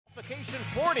Qualification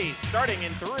 40, starting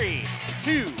in 3,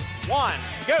 2, 1,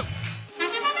 go.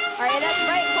 All right, that's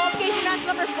right. Qualification match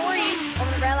number 40 over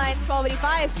the red lines,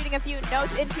 1285, shooting a few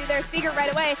notes into their speaker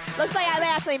right away. Looks like they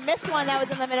actually missed one that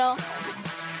was in the middle.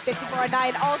 54-9,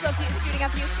 also shooting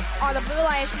a few on the blue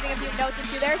line, shooting a few notes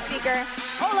into their speaker.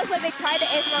 Oh, looks like they tried to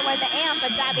ace for when the amp,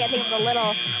 but sadly I think it was a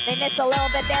little. They missed a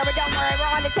little bit there, but don't worry,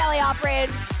 we're on to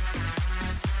teleoperated.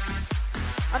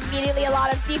 Immediately a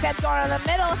lot of defense going on in the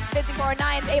middle. 54-9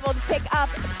 is able to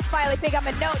finally pick up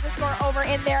a note to score over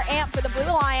in their amp for the blue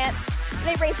alliance.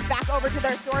 They race back over to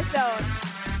their source zone.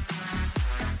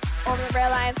 Over the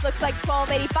red lines, looks like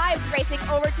 1285 is racing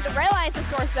over to the red lines to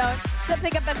source zone to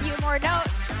pick up a few more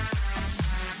notes.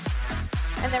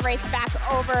 And then race back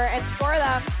over and score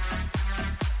them.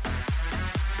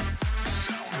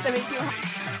 72.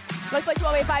 Looks like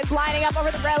 1285 is lining up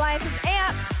over the red lines'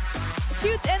 amp.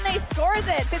 Shoots and they scores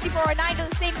it. 54-9 does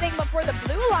the same thing but for the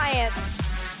blue alliance.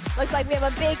 Looks like we have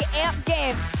a big amp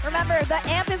game. Remember, the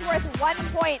amp is worth 1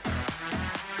 point.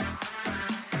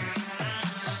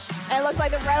 And it looks like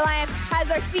the red alliance has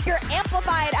their speaker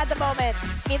amplified at the moment.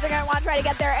 Means they're going to want to try to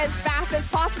get there as fast as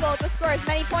possible to score as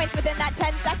many points within that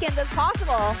 10 seconds as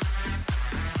possible.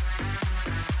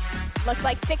 Looks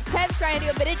like 610's trying to do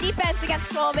a bit of defense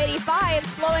against 1285,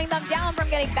 slowing them down from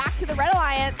getting back to the red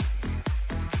alliance.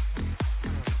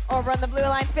 Over on the blue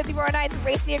alliance, 54-9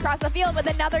 racing across the field with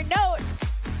another note.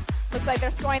 Looks like they're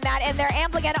scoring that in their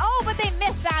amp again. Oh, but they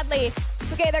missed sadly.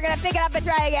 Okay, they're going to pick it up and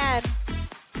try again.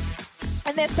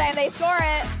 And this time they score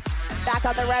it. Back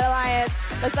on the red alliance.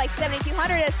 Looks like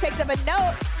 7200 has picked up a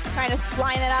note, trying to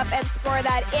line it up and score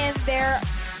that in their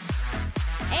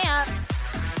amp.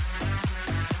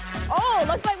 Oh,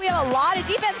 looks like we have a lot of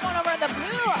defense going over on the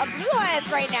blue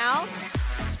alliance right now.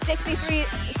 63-97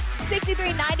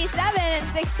 and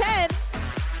 610.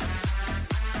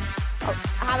 Oh,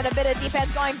 having a bit of defense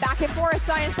going back and forth,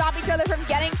 trying to stop each other from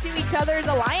getting to each other's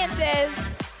alliances.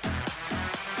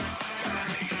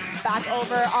 Back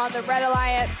over on the red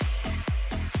alliance.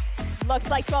 Looks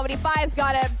like 1285's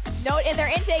got a note in their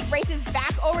intake, races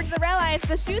back over to the red alliance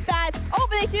to shoot that. Oh,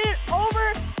 but they shoot it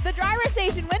over the driver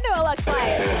station window, it looks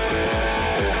like.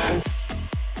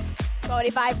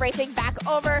 1285 racing back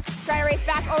over, trying to race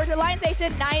back over to the line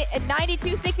station.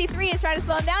 92-63 is trying to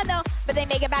slow them down though, but they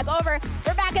make it back over.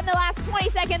 We're back in the last 20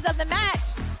 seconds of the match.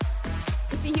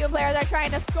 You see Hue players are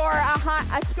trying to score a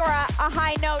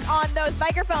high note on those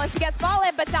microphones to get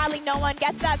fallen, but sadly no one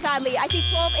gets that, sadly. I see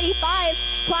 1285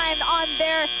 climbed on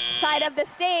their side of the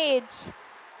stage.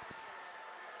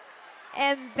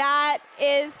 And that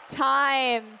is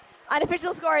time.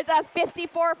 Unofficial scores of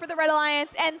 54 for the Red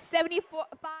Alliance and 74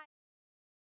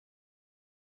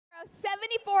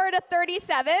 to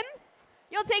 37.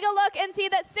 You'll take a look and see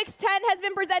that 610 has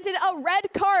been presented a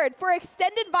red card for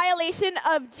extended violation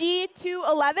of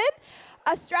G211,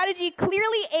 a strategy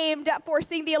clearly aimed at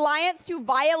forcing the Alliance to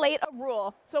violate a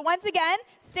rule. So once again,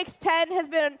 610 has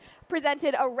been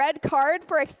presented a red card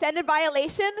for extended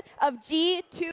violation of G2.